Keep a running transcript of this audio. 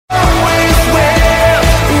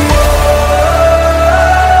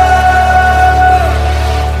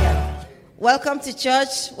Welcome to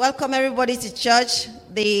church. Welcome everybody to church.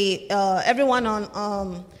 Everyone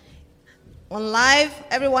on live,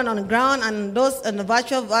 everyone on the ground, and those in the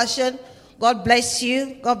virtual version. God bless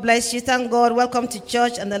you. God bless you. Thank God. Welcome to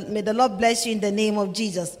church, and may the Lord bless you in the name of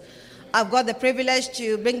Jesus. I've got the privilege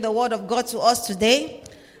to bring the word of God to us today,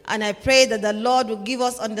 and I pray that the Lord will give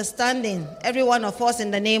us understanding, every one of us,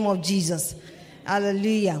 in the name of Jesus.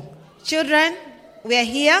 Hallelujah. Children, we are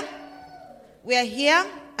here. We are here.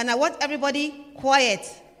 And I want everybody quiet.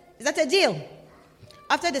 Is that a deal?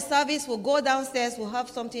 After the service, we'll go downstairs. We'll have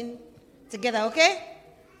something together, okay?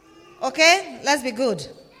 Okay? Let's be good.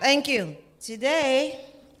 Thank you. Today,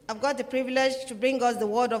 I've got the privilege to bring us the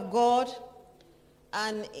word of God.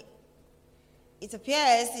 And it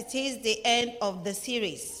appears it is the end of the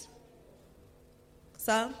series.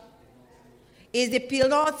 So, it's the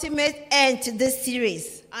penultimate end to this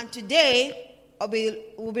series. And today,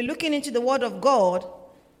 we'll be looking into the word of God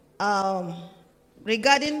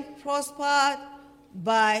regarding prospered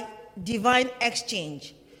by divine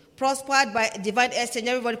exchange. Prospered by divine exchange.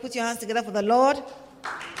 Everybody put your hands together for the Lord.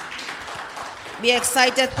 Be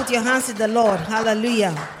excited. Put your hands to the Lord.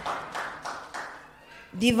 Hallelujah.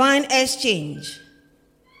 Divine exchange.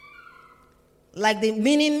 Like the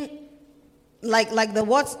meaning, like the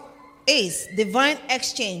word is. Divine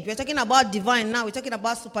exchange. We're talking about divine now. We're talking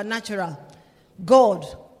about supernatural. God.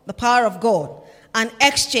 The power of God. An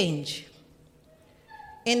exchange.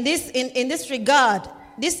 In this regard,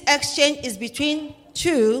 this exchange is between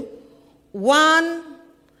two. One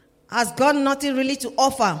has got nothing really to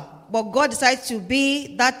offer, but God decides to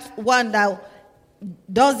be that one that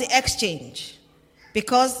does the exchange.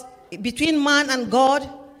 Because between man and God,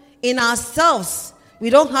 in ourselves, we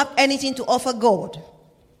don't have anything to offer God.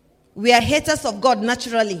 We are haters of God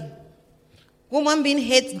naturally. Human being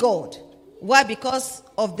hates God. Why? Because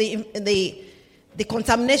of the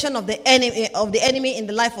contamination of the enemy in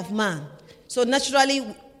the life of man. So naturally,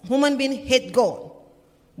 human beings hate God.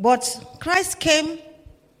 But Christ came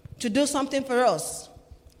to do something for us.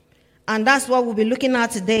 And that's what we'll be looking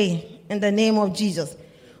at today in the name of Jesus.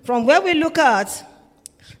 From where we look at,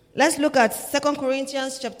 let's look at 2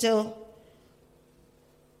 Corinthians chapter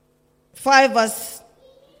 5 verse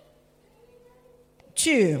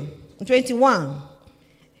 21.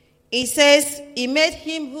 It says, He made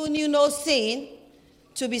him who knew no sin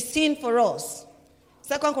to be sin for us.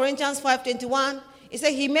 2 Corinthians 5:21, it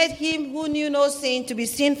says, He made him who knew no sin to be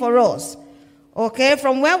sin for us. Okay,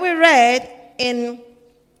 from where we read in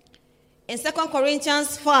 2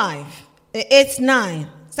 Corinthians 8:9.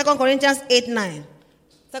 2 Corinthians 8:9.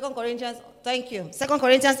 2 Corinthians, thank you. 2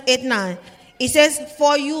 Corinthians 8:9. It says,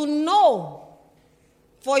 For you know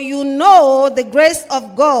the grace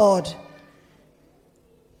of God.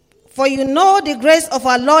 For you know the grace of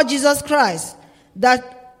our Lord Jesus Christ,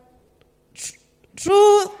 that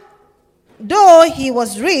though he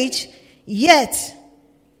was rich, yet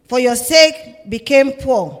for your sake became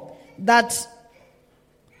poor, that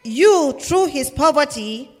you through his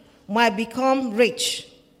poverty might become rich.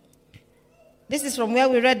 This is from where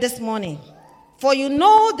we read this morning. For you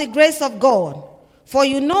know the grace of God. For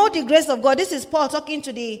you know the grace of God. This is Paul talking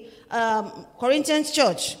to the Corinthians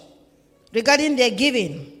church regarding their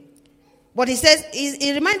giving. But he says,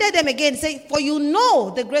 he reminded them again, saying, for you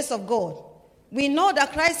know the grace of God. We know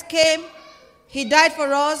that Christ came, he died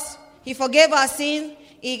for us, he forgave our sin,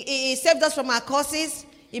 he saved us from our curses,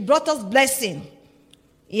 he brought us blessing.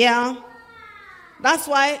 Yeah. That's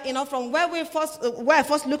why, from where I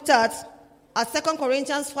first looked at 2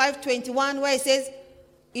 Corinthians 5:21, where it says,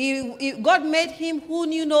 God made him who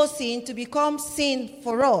knew no sin to become sin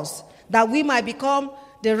for us, that we might become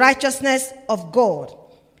the righteousness of God.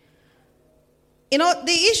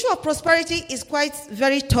 The issue of prosperity is quite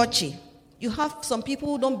very touchy. You have some people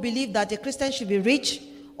who don't believe that a Christian should be rich,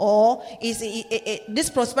 or this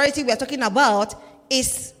prosperity we are talking about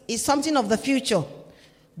is something of the future.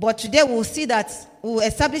 But today we'll see that we'll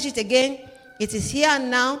establish it again. It is here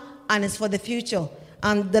and now, and it's for the future.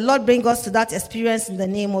 And the Lord bring us to that experience in the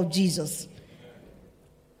name of Jesus.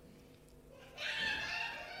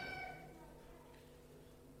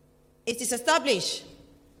 It is established,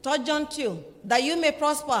 3 John 2, that you may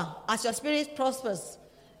prosper as your spirit prospers.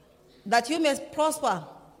 That you may prosper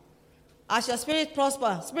as your spirit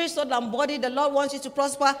prospers. Spirit, soul, and body. The Lord wants you to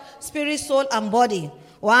prosper spirit, soul, and body.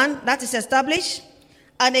 One, that is established.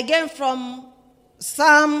 And again from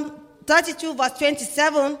Psalm 32 verse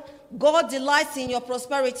 27, God delights in your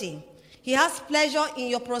prosperity. He has pleasure in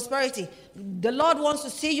your prosperity. The Lord wants to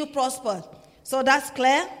see you prosper. So that's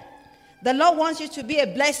clear. The Lord wants you to be a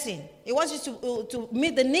blessing. He wants you to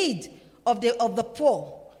meet the need of the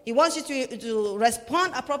poor. He wants you to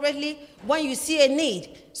respond appropriately when you see a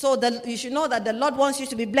need. So that you should know that the Lord wants you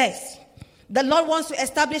to be blessed. The Lord wants to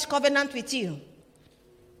establish covenant with you.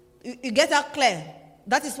 You get that clear?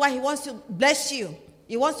 That is why he wants to bless you.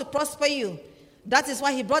 He wants to prosper you. That is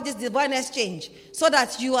why he brought this divine exchange, so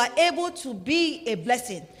that you are able to be a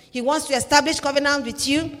blessing. He wants to establish covenant with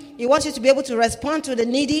you. He wants you to be able to respond to the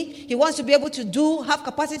needy. He wants to be able to have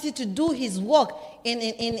capacity to do his work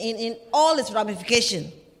in all its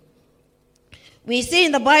ramifications. We see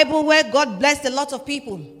in the Bible where God blessed a lot of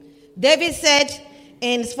people. David said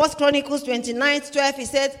in 1 Chronicles 29:12, he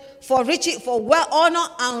said, for honor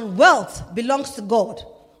and wealth belongs to God.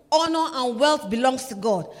 Honor and wealth belongs to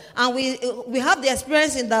God. And we have the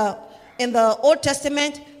experience in the Old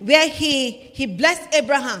Testament where he blessed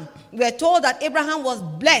Abraham. We are told that Abraham was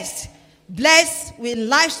blessed with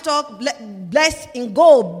livestock, blessed in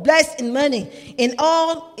gold, blessed in money,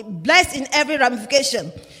 blessed in every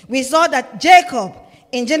ramification. We saw that Jacob,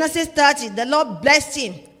 in Genesis 30, the Lord blessed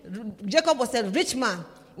him. Jacob was a rich man,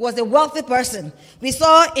 was a wealthy person. We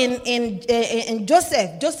saw in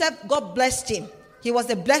Joseph, God blessed him. He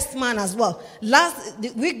was a blessed man as well.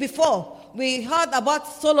 The week before, we heard about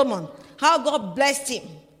Solomon, how God blessed him.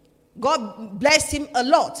 God blessed him a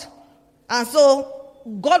lot. And so,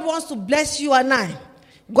 God wants to bless you and I.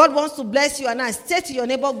 God wants to bless you and I. Say to your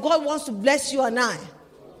neighbor, God wants to bless you and I.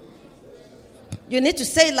 You need to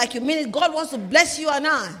say it like you mean it. God wants to bless you and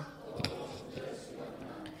I.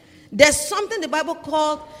 There's something the Bible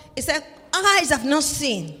called, it said, eyes have not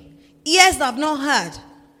seen, ears have not heard,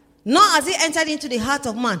 nor has it entered into the heart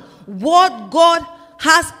of man what God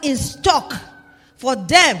has in stock for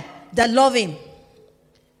them that love him.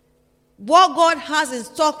 What God has in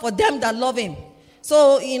stock for them that love him.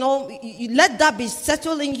 So, you let that be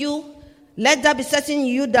settled in you. Let that be settled in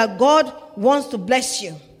you that God wants to bless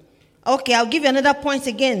you. Okay, I'll give you another point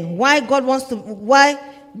again. Why God wants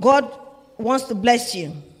to bless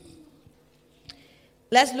you.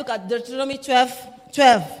 Let's look at Deuteronomy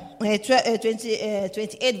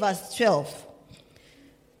 28 verse 12.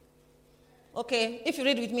 Okay, if you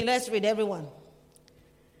read with me, let's read everyone.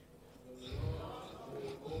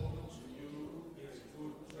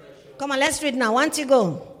 Come on, let's read now. 1, 2,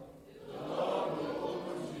 go.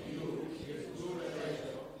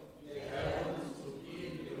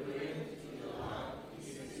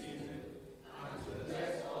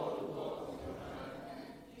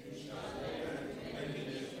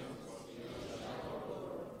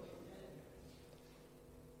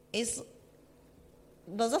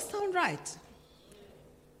 Does that sound right?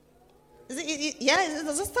 Yeah,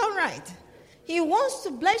 does that sound right? He wants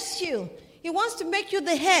to bless you. He wants to make you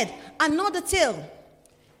the head and not the tail.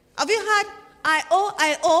 Have you heard, I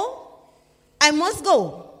owe, I must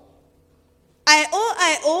go. I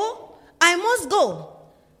owe, I must go.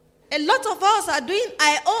 A lot of us are doing,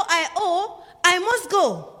 I owe, I must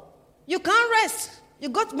go. You can't rest. You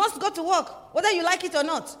must go to work, whether you like it or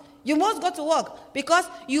not. You must go to work because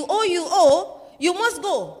you owe, you must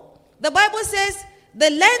go. The Bible says the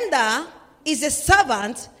lender is a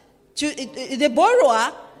servant to the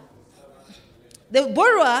borrower. The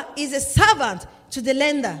borrower is a servant to the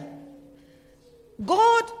lender.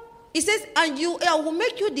 God, he says, and I will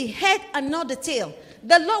make you the head and not the tail.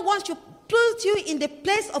 The Lord wants to put you in the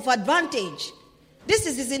place of advantage. This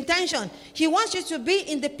is his intention. He wants you to be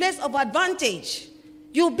in the place of advantage.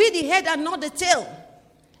 You'll be the head and not the tail.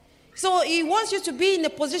 So he wants you to be in a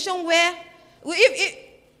position where,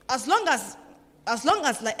 as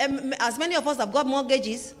many of us have got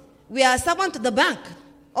mortgages, we are a servant to the bank.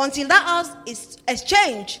 Until that house is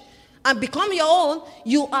exchanged and become your own,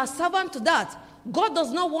 you are servant to that. God does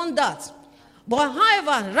not want that. But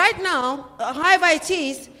however, right now, however it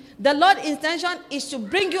is, the Lord's intention is to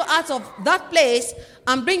bring you out of that place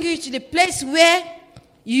and bring you to the place where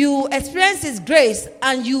you experience his grace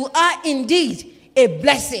and you are indeed a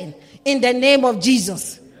blessing in the name of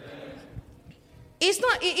Jesus. It's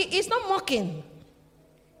not mocking.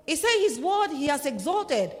 He said his word he has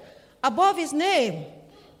exalted above his name.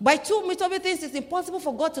 By two mutable things it's impossible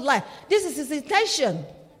for God to lie. This is his intention.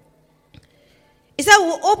 He said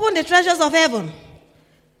we'll open the treasures of heaven.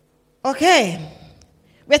 Okay.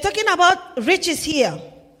 We're talking about riches here.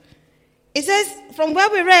 It says, from where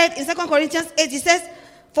we read in 2 Corinthians 8, it says,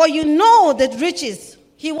 for you know that riches,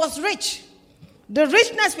 he was rich. The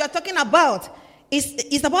richness we are talking about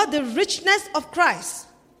is about the richness of Christ.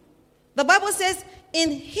 The Bible says,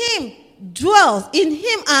 in him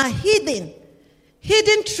are hidden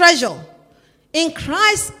treasure. In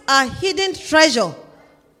Christ are hidden treasure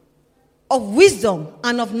of wisdom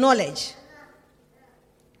and of knowledge.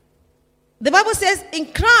 The Bible says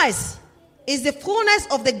in Christ is the fullness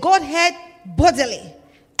of the Godhead bodily.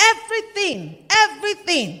 Everything.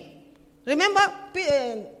 Remember,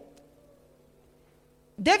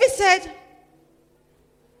 David said,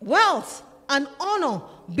 wealth and honor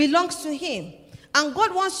belongs to him. And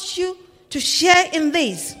God wants you to share in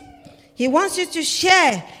this. He wants you to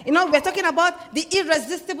share. We're talking about the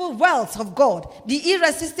irresistible wealth of God, the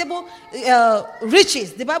irresistible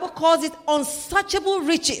riches. The Bible calls it unsearchable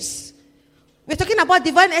riches. We're talking about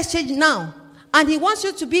divine exchange now. And he wants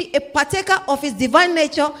you to be a partaker of his divine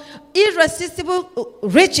nature, irresistible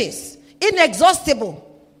riches, inexhaustible,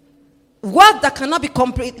 wealth that cannot be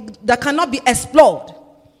that cannot be explored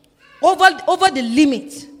over the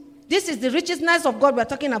limit. This is the richness of God we're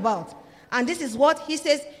talking about. And this is what he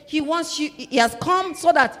says he wants you. He has come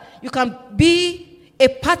so that you can be a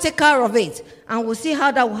partaker of it. And we'll see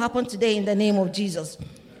how that will happen today in the name of Jesus.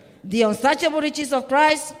 The unsearchable riches of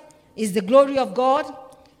Christ is the glory of God,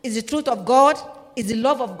 is the truth of God, is the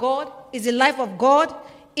love of God, is the life of God,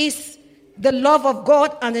 is the love of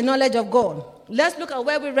God and the knowledge of God. Let's look at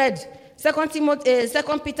where we read 2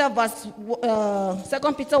 Peter 1,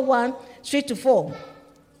 3-4.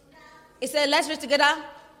 It said, let's read together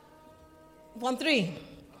from 3.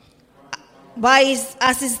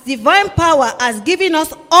 As his divine power has given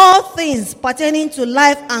us all things pertaining to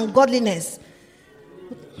life and godliness,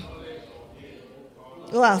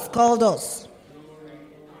 who has called us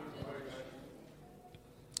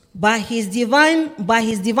by his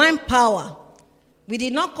divine power. We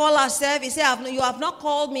did not call ourselves. He said, you have not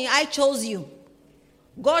called me, I chose you.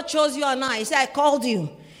 God chose you and I. He said, I called you.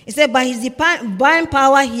 He said, by his divine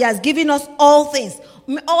power, he has given us all things.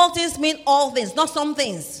 All things mean all things, not some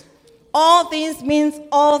things. All things means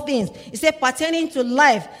all things. He said, pertaining to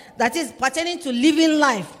life. That is, pertaining to living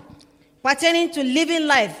life. Pertaining to living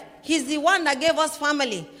life. He's the one that gave us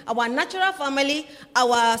family. Our natural family,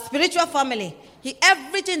 our spiritual family.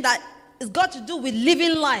 Everything that is got to do with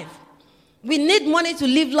living life. We need money to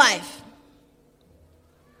live life.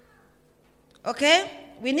 Okay?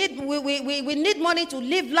 We need money to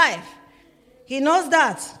live life. He knows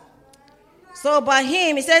that. So by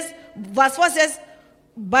him, he says, verse 4 says,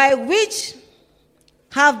 by which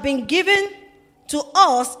have been given to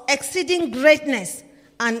us exceeding greatness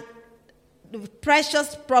and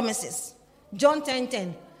precious promises. John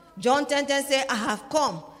 10:10. John 10:10 says, I have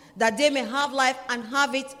come that they may have life and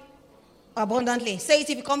have it abundantly. Say it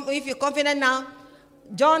if you're confident now.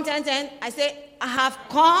 John 10:10, I say, I have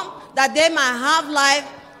come that they might have life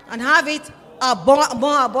and have it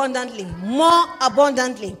more abundantly. More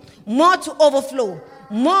abundantly. More to overflow.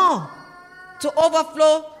 More to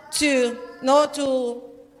overflow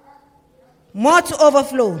more to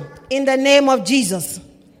overflow in the name of Jesus.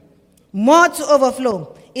 More to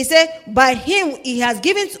overflow. He said, by him he has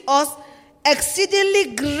given to us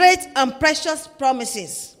exceedingly great and precious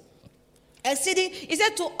promises. Exceeding, he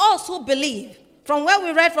said, to us who believe. From where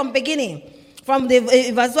we read from beginning, from the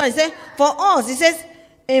verse 1, he said, for us, he says,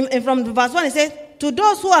 from the verse 1, he says, to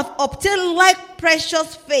those who have obtained like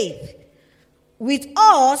precious faith with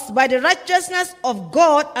us by the righteousness of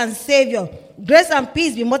God and Savior, grace and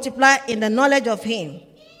peace be multiplied in the knowledge of him.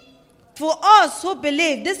 For us who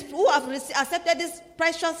believe, who have accepted this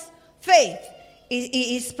precious faith,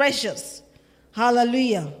 is precious.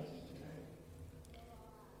 Hallelujah.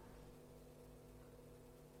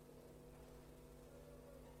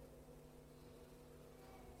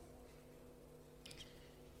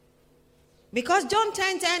 Because John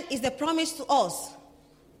 10:10 is the promise to us.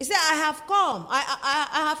 He said, I have come. I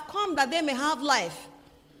have come that they may have life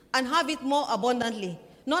and have it more abundantly.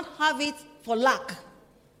 Not have it for lack.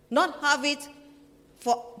 Not have it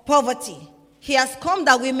for poverty. He has come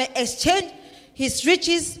that we may exchange his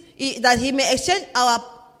riches, that he may exchange our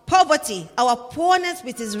poverty, our poorness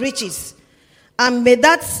with his riches. And may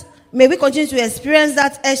we continue to experience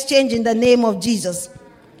that exchange in the name of Jesus.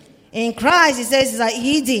 In Christ, he says, is like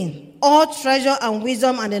hidden all treasure and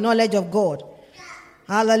wisdom and the knowledge of God.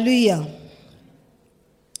 Hallelujah.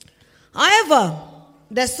 However,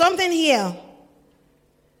 there's something here.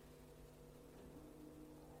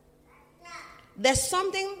 There's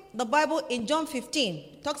something the Bible in John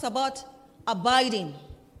 15 talks about abiding.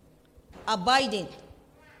 Abiding.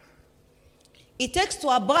 It takes to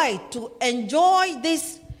abide to enjoy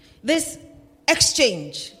this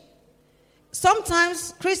exchange.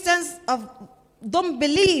 Sometimes Christians don't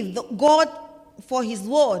believe God for his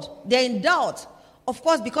word. They're in doubt. Of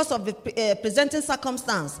course, because of the presenting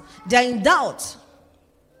circumstance. They're in doubt.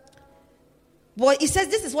 But he says,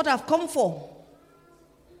 this is what I've come for.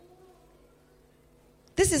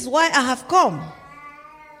 This is why I have come.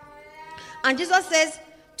 And Jesus says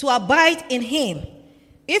to abide in him.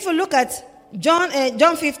 If you look at John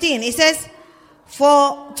 15, it says,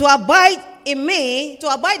 for to abide in me, to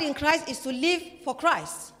abide in Christ is to live for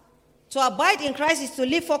Christ. To abide in Christ is to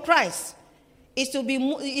live for Christ. Is to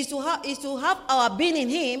have our being in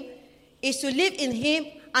him, is to live in him,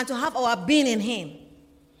 and to have our being in him.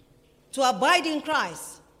 To abide in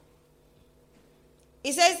Christ.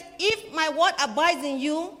 It says, if my word abides in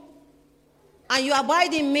you, and you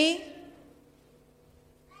abide in me,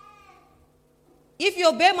 if you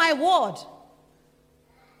obey my word,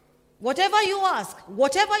 whatever you ask,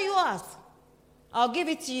 I'll give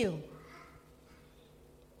it to you.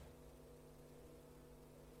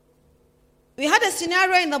 We had a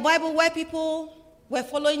scenario in the Bible where people were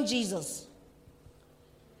following Jesus.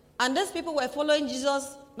 And these people were following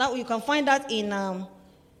Jesus. Now you can find that in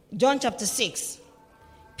John chapter 6.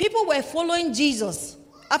 People were following Jesus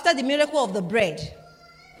after the miracle of the bread.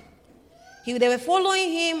 They were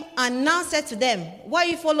following him and now said to them, why are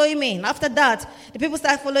you following me? And after that, the people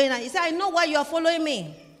started following him. He said, I know why you are following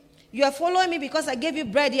me. You are following me because I gave you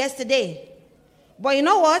bread yesterday. But you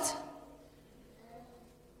know what?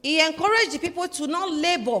 He encouraged the people to not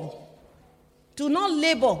labor. To not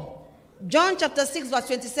labor. John chapter 6 verse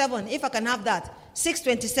 27, if I can have that.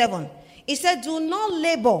 6:27. He said, do not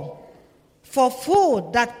labor for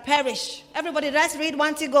food that perish. Everybody, let's read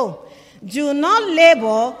one to go. Do not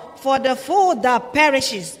labor for the food that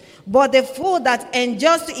perishes, but the food that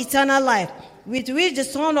endures to eternal life, with which the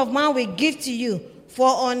Son of Man will give to you. For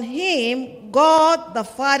on him God the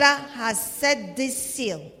Father has set this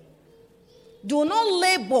seal. Do not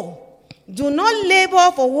labor. Do not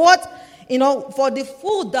labor for what, for the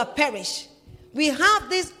food that perish. We have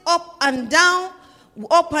this up and down,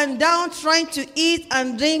 trying to eat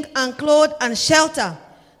and drink and clothe and shelter.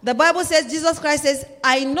 The Bible says, Jesus Christ says,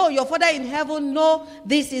 I know your Father in heaven know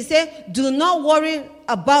this. He said, do not worry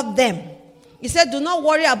about them. He said, do not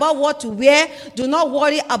worry about what to wear. Do not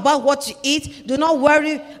worry about what to eat. Do not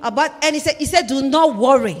worry about anything. He said, do not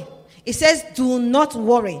worry. He says, do not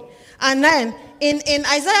worry. And then in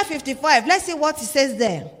Isaiah 55, let's see what he says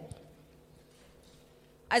there.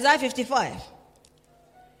 Isaiah 55.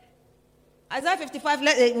 Isaiah 55,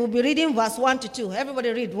 we'll be reading verse 1 to 2. Everybody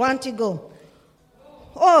read. 1 to go.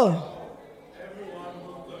 Oh. Everyone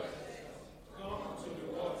who thirsts, come to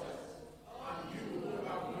the waters, and you who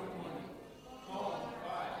have no money, come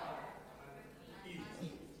buy and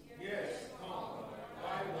eat. Yes, come,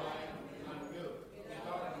 buy wine and milk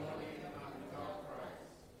without money and without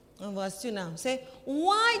price. And verse 2 now. Say,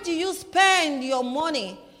 why do you spend your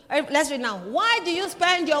money? Let's read now. Why do you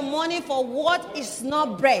spend your money for what is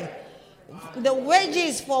not bread? The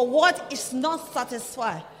wages for what is not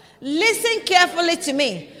satisfied. Listen carefully to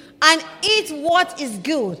me and eat what is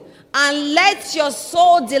good, and let your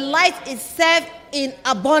soul delight itself in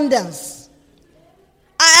abundance.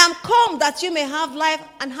 I am come that you may have life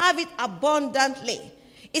and have it abundantly.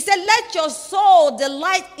 He said, let your soul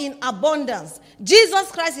delight in abundance.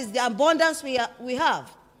 Jesus Christ is the abundance we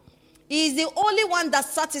have. He is the only one that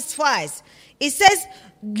satisfies. He says,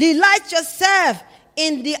 delight yourself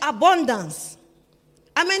in the abundance.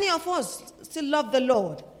 How many of us still love the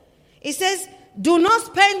Lord? He says, do not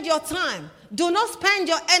spend your time, do not spend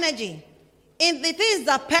your energy in the things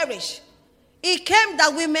that perish. He came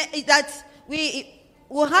that we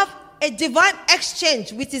will have a divine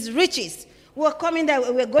exchange with his riches. We're coming there,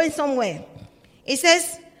 we're going somewhere. He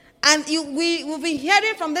says, and we've been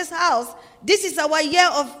hearing from this house, this is our year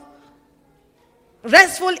of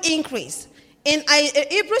restful increase. In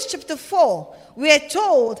Hebrews chapter 4, we are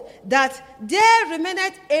told that there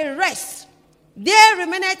remaineth a rest. There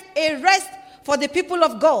remaineth a rest for the people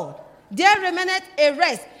of God. There remaineth a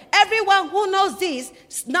rest. Everyone who knows this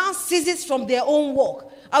now ceases from their own work.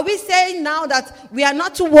 Are we saying now that we are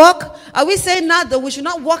not to work? Are we saying now that we should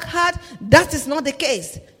not work hard? That is not the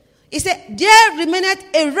case. He said, there remaineth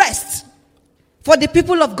a rest for the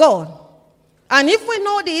people of God. And if we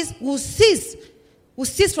know this, we'll cease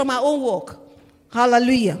from our own work.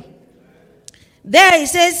 Hallelujah. There he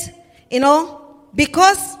says,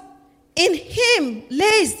 because in him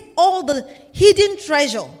lays all the hidden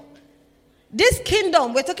treasure. This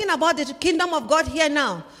kingdom, we're talking about the kingdom of God here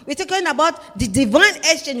now. We're talking about the divine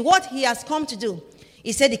exchange, what he has come to do.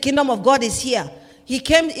 He said the kingdom of God is here.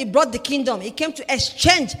 He brought the kingdom. He came to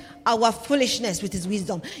exchange our foolishness with his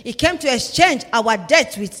wisdom. He came to exchange our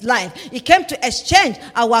debt with life. He came to exchange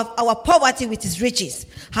our poverty with his riches.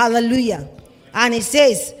 Hallelujah. And he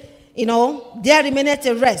says, there remaineth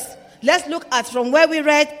a rest. Let's look at from where we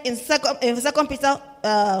read in 2 Peter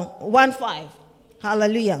 1:5.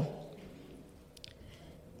 Hallelujah.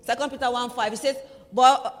 2 Peter 1:5. It says,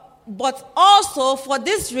 but But also for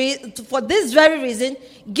this very reason,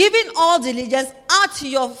 giving all diligence, add to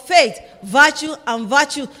your faith virtue, and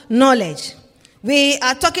virtue knowledge. We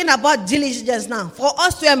are talking about diligence now. For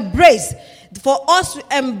us to embrace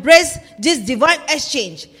this divine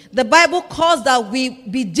exchange, the Bible calls that we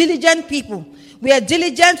be diligent people. We are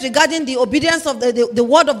diligent regarding the obedience of the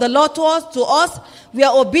word of the Lord to us. We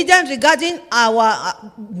are obedient regarding our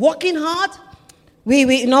working hard. We're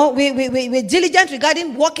diligent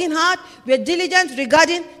regarding working hard. We're diligent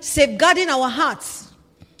regarding safeguarding our hearts.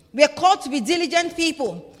 We are called to be diligent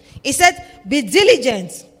people. He said, be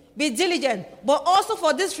diligent. But also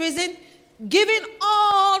for this reason, giving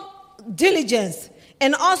all diligence.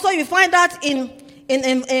 And also you find that in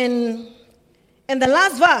the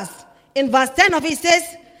last verse, in verse 10 of it says,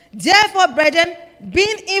 therefore, brethren,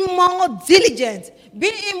 being more diligent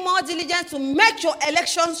to make your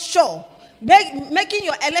election sure. Making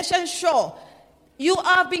your election sure. You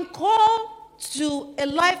have been called to a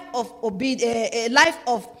life of a life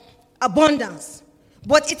of abundance.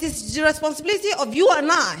 But it is the responsibility of you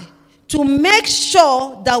and I to make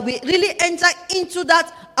sure that we really enter into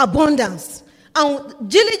that abundance. And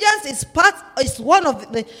diligence is one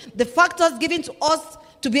of the factors given to us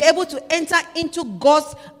to be able to enter into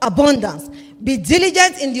God's abundance. Be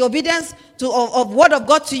diligent in the obedience of word of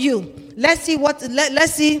God to you. Let's see what the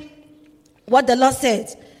Lord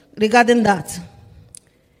said regarding that.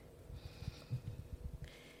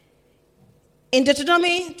 In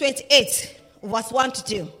Deuteronomy 28, verse 1 to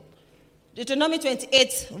 2. Deuteronomy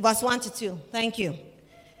 28, verse 1 to 2. Thank you.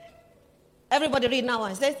 Everybody read now.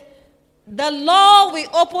 It says, the Lord will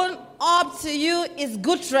open up to you his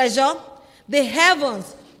good treasure, the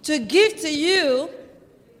heavens, to give to you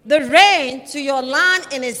the rain to your land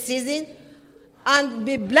in a season, and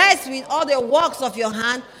be blessed with all the works of your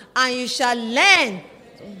hand, and you shall learn.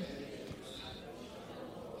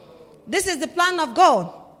 This is the plan of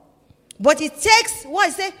God. But it takes, what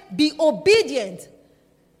I say, be obedient.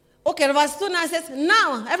 Okay, verse 2 now says,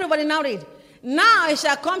 now, everybody now read. Now it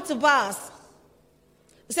shall come to pass.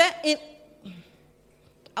 Say,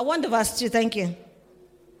 I want the verse 2, thank you.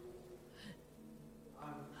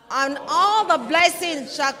 And all the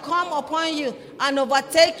blessings shall come upon you and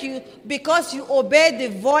overtake you because you obey the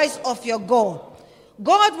voice of your God.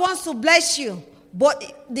 God wants to bless you,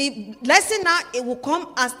 but the blessing now, it will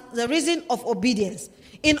come as the reason of obedience.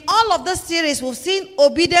 In all of this series, we've seen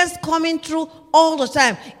obedience coming through all the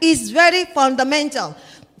time. It's very fundamental.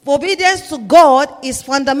 Obedience to God is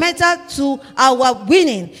fundamental to our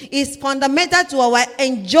winning. It's fundamental to our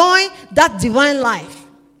enjoying that divine life.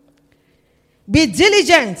 Be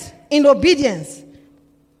diligent in obedience.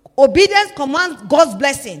 Obedience commands God's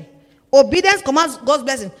blessing. Obedience commands God's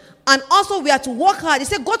blessing. And also we are to work hard. He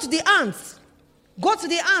said, go to the ants. Go to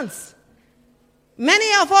the ants. Many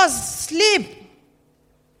of us sleep.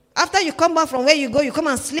 After you come back from where you go, you come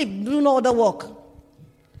and sleep. Do no other work.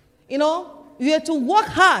 You know, we have to work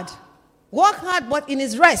hard. Work hard, but in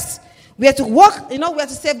his rest. We have to work, we have to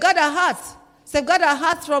safeguard our hearts. Safeguard our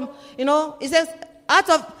hearts from, it says,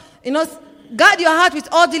 guard your heart with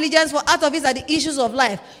all diligence, for out of it are the issues of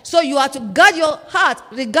life. So you are to guard your heart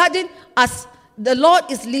regarding as the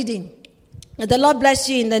Lord is leading. And the Lord bless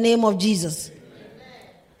you in the name of Jesus.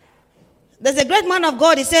 There's a great man of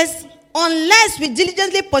God, he says, unless we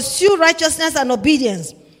diligently pursue righteousness and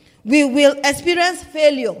obedience, we will experience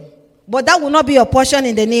failure. But that will not be your portion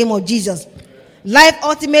in the name of Jesus. Life's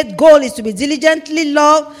ultimate goal is to diligently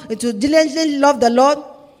love the Lord,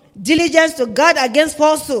 diligence to guard against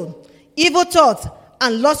falsehood, evil thoughts,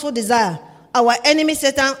 and lustful desire. Our enemy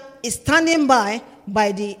Satan is standing by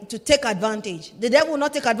to take advantage. The devil will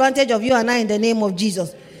not take advantage of you and I in the name of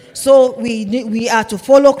Jesus. So we are to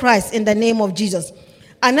follow Christ in the name of Jesus.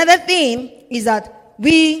 Another thing is that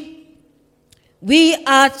we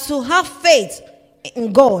are to have faith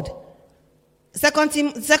in God.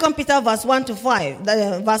 2 Peter verse 1 to 5,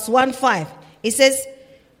 verse 1-5. It says,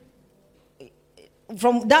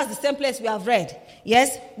 that's the same place we have read.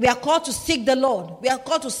 Yes, we are called to seek the Lord. We are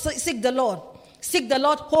called to seek the Lord. Seek the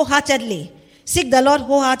Lord wholeheartedly. Seek the Lord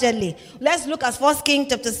wholeheartedly. Let's look at 1 Kings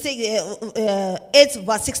chapter 8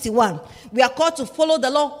 verse 61. We are called to follow the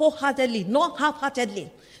Lord wholeheartedly, not half-heartedly.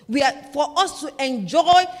 For us to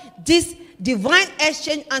enjoy this divine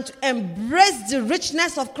exchange and to embrace the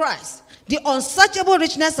richness of Christ, the unsearchable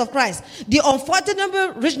richness of Christ, the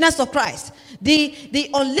unfathomable richness of Christ, the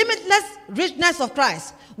unlimitless richness of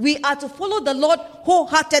Christ. We are to follow the Lord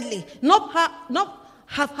wholeheartedly, not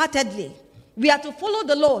half-heartedly. We are to follow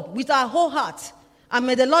the Lord with our whole heart. And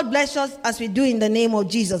may the Lord bless us as we do in the name of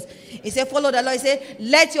Jesus. He said, follow the Lord. He said,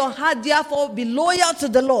 let your heart therefore be loyal to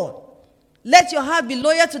the Lord. Let your heart be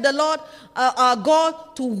loyal to the Lord, our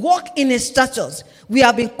God, to walk in his statutes. We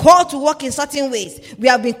have been called to walk in certain ways. We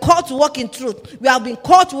have been called to walk in truth. We have been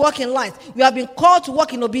called to walk in light. We have been called to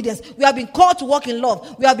walk in obedience. We have been called to walk in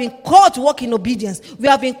love. We have been called to walk in obedience. We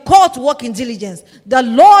have been called to walk in diligence. The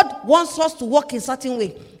Lord wants us to walk in certain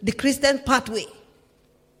way, the Christian pathway.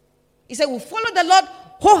 He said, we follow the Lord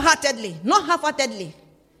wholeheartedly, not half-heartedly.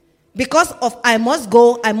 Because of I must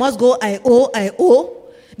go, I owe.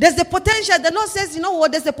 There's the potential. The Lord says, you know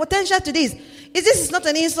what, there's a potential to this. This is not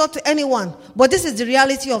an insult to anyone, but this is the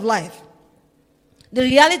reality of life. The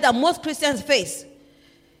reality that most Christians face.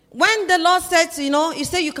 When the Lord said, you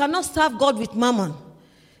say you cannot serve God with mammon.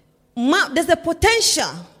 There's a potential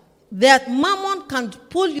that mammon can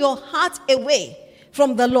pull your heart away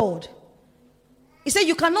from the Lord. He said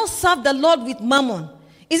you cannot serve the Lord with mammon.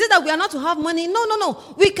 Is it that we are not to have money? No.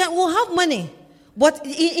 We'll have money. But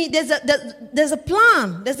there's a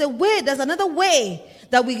plan, there's a way, there's another way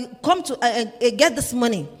that we come to get this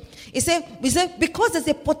money. We say because there's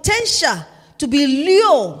a potential to be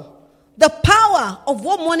lured, the power of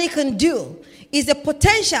what money can do is a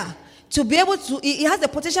potential to be able to, it has the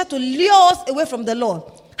potential to lure us away from the Lord.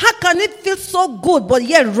 How can it feel so good but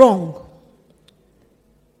yet wrong?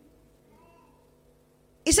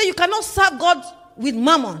 He said you cannot serve God with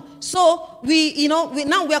mammon. So we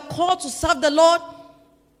are called to serve the Lord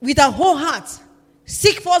with our whole heart.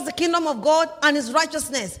 Seek first the kingdom of God and his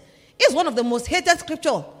righteousness. It's one of the most hated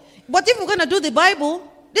scripture. But if we're going to do the Bible,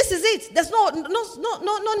 this is it. There's no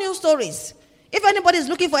new stories. If anybody is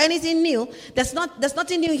looking for anything new, there's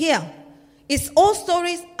nothing new here. It's old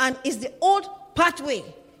stories and it's the old pathway.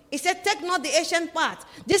 He said, take not the ancient path.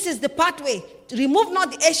 This is the pathway. Remove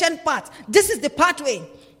not the ancient path. This is the pathway.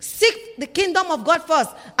 Seek the kingdom of God first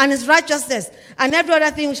and his righteousness, and every other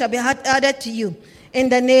thing shall be added to you in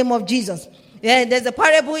the name of Jesus. Yeah, there's a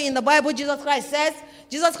parable in the Bible. Jesus Christ said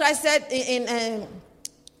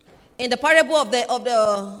in the parable of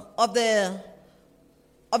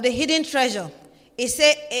the hidden treasure. He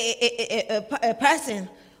said a person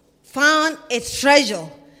found a treasure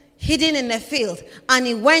hidden in a field, and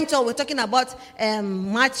he went on. We're talking about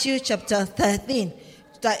Matthew chapter 13.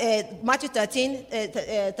 Matthew 13,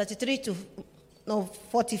 33 to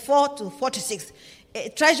 44 to 46. A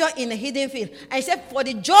treasure in a hidden field. And he said, for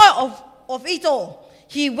the joy of it all,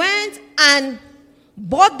 he went and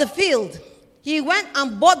bought the field.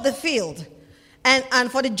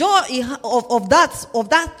 And for the joy of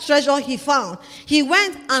that treasure he found, he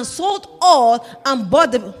went and sold all and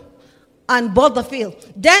bought the field.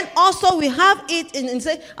 Then also we have it in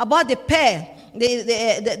say about the pear,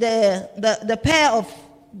 the pear of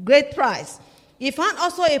great price. He found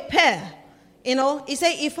also a pear. He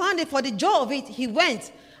said he found it for the joy of it. He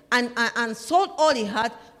went and sold all he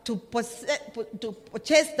had to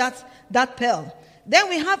purchase that pearl. Then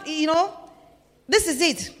we have, this is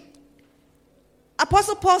it.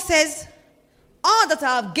 Apostle Paul says, all that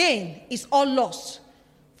I have gained is all lost.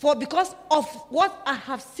 For because of what I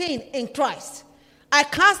have seen in Christ, I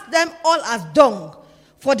cast them all as dung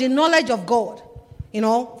for the knowledge of God.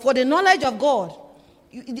 For the knowledge of God.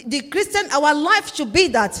 The Christian, our life should be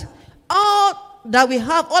that all that we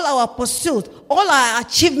have, all our pursuit, all our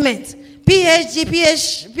achievements,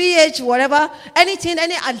 PhD, whatever, anything,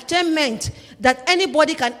 any attainment that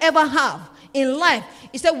anybody can ever have in life,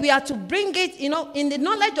 he said we are to bring it, in the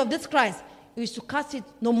knowledge of this Christ. We is to cast it,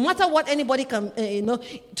 no matter what anybody can,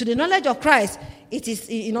 to the knowledge of Christ. It is,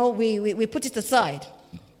 we put it aside.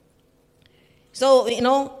 So,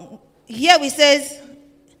 here we says,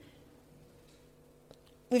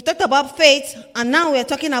 we've talked about faith, and now we'll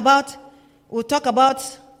talk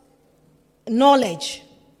about knowledge.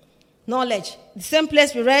 Knowledge. The same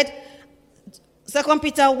place we read, 2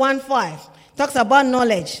 Peter 1:5, talks about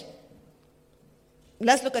knowledge.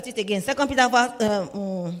 Let's look at it again. 2 Peter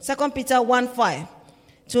 1:5.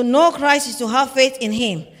 To know Christ is to have faith in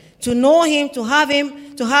him. To know him, to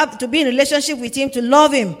be in relationship with him, to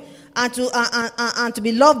love him, and to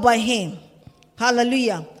be loved by him.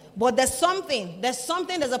 Hallelujah. But there's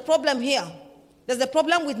a problem here. There's a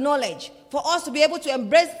problem with knowledge. For us to be able to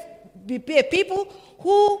be people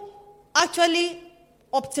who actually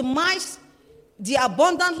optimize the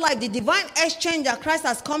abundant life, the divine exchange that Christ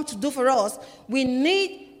has come to do for us, we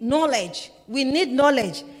need knowledge. We need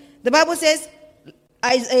knowledge. The Bible says,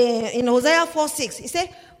 in Hosea 4:6, it says,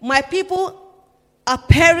 my people are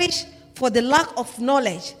perished for the lack of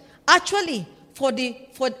knowledge. Actually, for the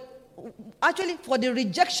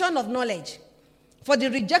rejection of knowledge. For the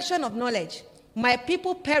rejection of knowledge. My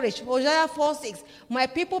people perish. Hosea 4:6. My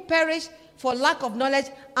people perish for lack of knowledge,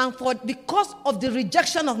 and because of the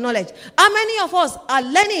rejection of knowledge. How many of us are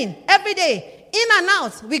learning every day, in and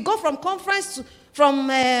out? We go from conference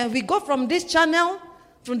we go from this channel,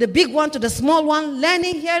 from the big one to the small one,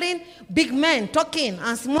 learning, hearing big men talking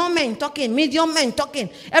and small men talking, medium men talking,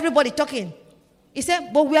 everybody talking. He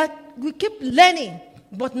said, but we keep learning,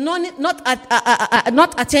 but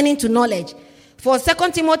not attaining to knowledge. For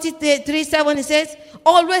 2 Timothy 3:7, it says,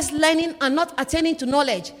 always learning and not attaining to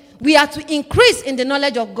knowledge. We are to increase in the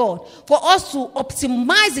knowledge of God for us to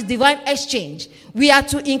optimize the divine exchange. We are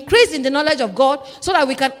to increase in the knowledge of God so that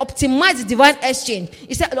we can optimize the divine exchange.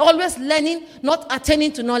 He said, always learning, not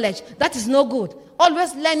attaining to knowledge. That is no good.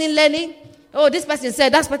 Always learning. Oh, this person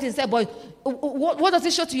said, that person said, but what does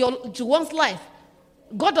it show to one's life?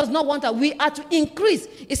 God does not want that. We are to increase.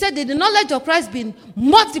 He said that the knowledge of Christ being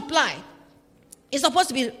multiplied. It's supposed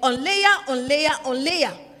to be on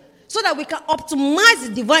layer, so that we can optimize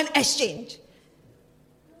the divine exchange.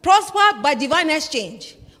 Prosper by divine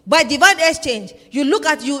exchange. By divine exchange, you look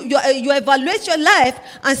at you evaluate your life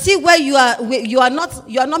and see where you are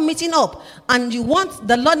not meeting up, and you want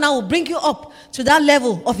the Lord now will bring you up to that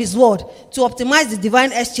level of His word to optimize the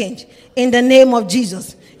divine exchange in the name of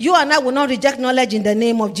Jesus. You and I will not reject knowledge in the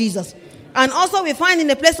name of Jesus. And also we find in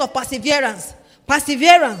the place of perseverance.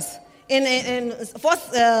 In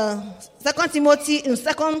 2 Timothy, in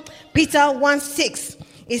 2 Peter 1:6,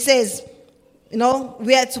 it says,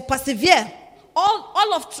 we are to persevere.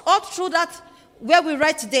 All through that, where we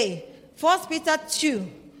read today, 1 Peter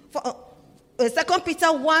 2, 2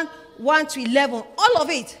 Peter 1 to 11, all of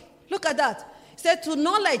it. Look at that. It said, to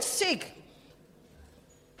knowledge seek.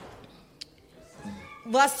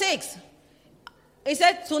 Verse 6, it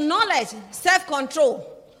said, to knowledge, self-control.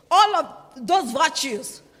 All of those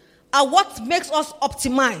virtues are what makes us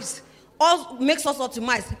optimize. All makes us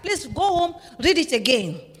optimize. Please go home, read it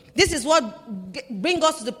again. This is what brings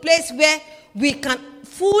us to the place where we can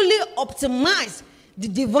fully optimize the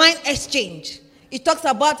divine exchange. It talks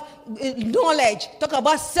about knowledge, talk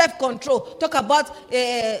about self-control, talk about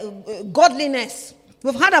godliness.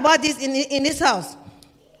 We've heard about this in this house.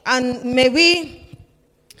 And may we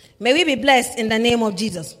be blessed in the name of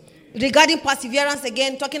Jesus. Regarding perseverance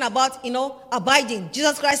again, talking about, abiding.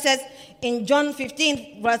 Jesus Christ says in John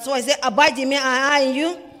 15, verse 4, he said, abide in me and I in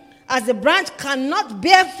you. As the branch cannot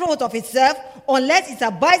bear fruit of itself unless it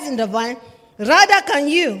abides in the vine, rather can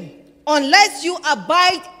you, unless you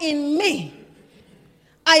abide in me.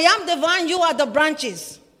 I am the vine, you are the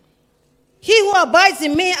branches. He who abides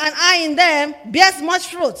in me and I in them bears much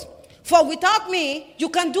fruit. For without me, you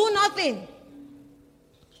can do nothing.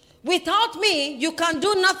 Without me, you can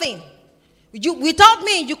do nothing. Without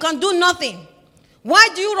me, you can do nothing. Why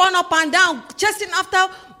do you run up and down chasing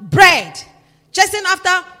after bread? Chasing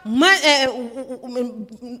after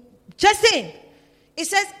chasing. It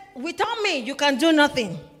says, without me, you can do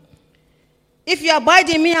nothing. If you abide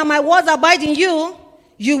in me and my words abide in you,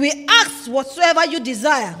 you will ask whatsoever you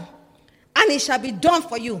desire, and it shall be done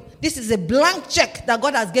for you. This is a blank check that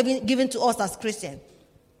God has given to us as Christians.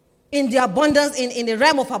 In the abundance, in the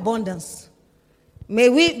realm of abundance. May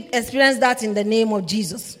we experience that in the name of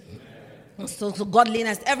Jesus. So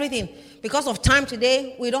godliness, everything. Because of time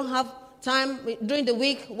today, we don't have time during the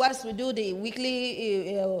week. Whilst we do the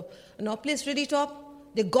weekly, please read it up.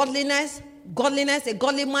 The godliness, a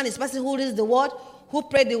godly man is a person who reads the word, who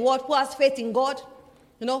prays the word, who has faith in God,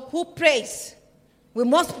 who prays. We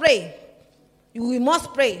must pray. We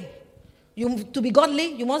must pray. To be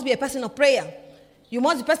godly, you must be a person of prayer. You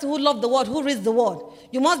must be a person who loves the word, who reads the word.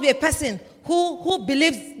 You must be a person who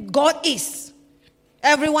believes God is.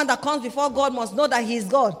 Everyone that comes before God must know that He is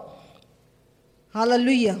God.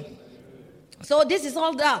 Hallelujah. So this is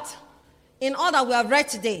all that. In all that we have read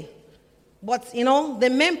today. But, the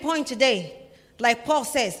main point today, like Paul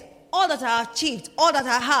says, all that I achieved, all that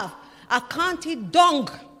I have, I count it dung.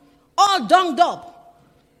 All dunged up.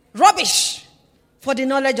 Rubbish for the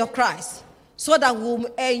knowledge of Christ. So that we'll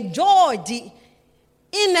enjoy the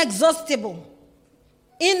inexhaustible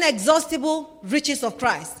riches of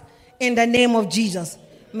Christ in the name of Jesus.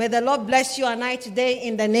 May the Lord bless you and I today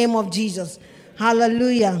in the name of Jesus.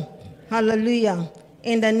 Hallelujah. Hallelujah.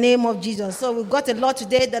 In the name of Jesus. So we've got a lot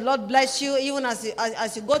today. The Lord bless you. Even as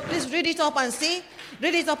you go, please read it up and see.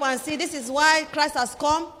 Read it up and see. This is why Christ has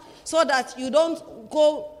come, so that you don't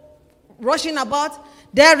go rushing about.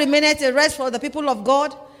 There remaineth a rest for the people of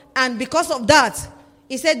God. And because of that,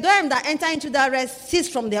 He said, them that enter into that rest cease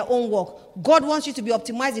from their own work. God wants you to be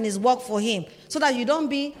optimized in His work for Him, so that you don't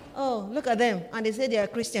be, look at them, and they say they are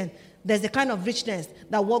Christian. There's a kind of richness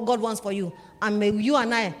that what God wants for you. And may you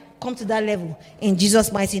and I come to that level in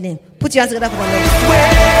Jesus' mighty name. Put your hands together for the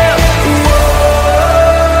Lord.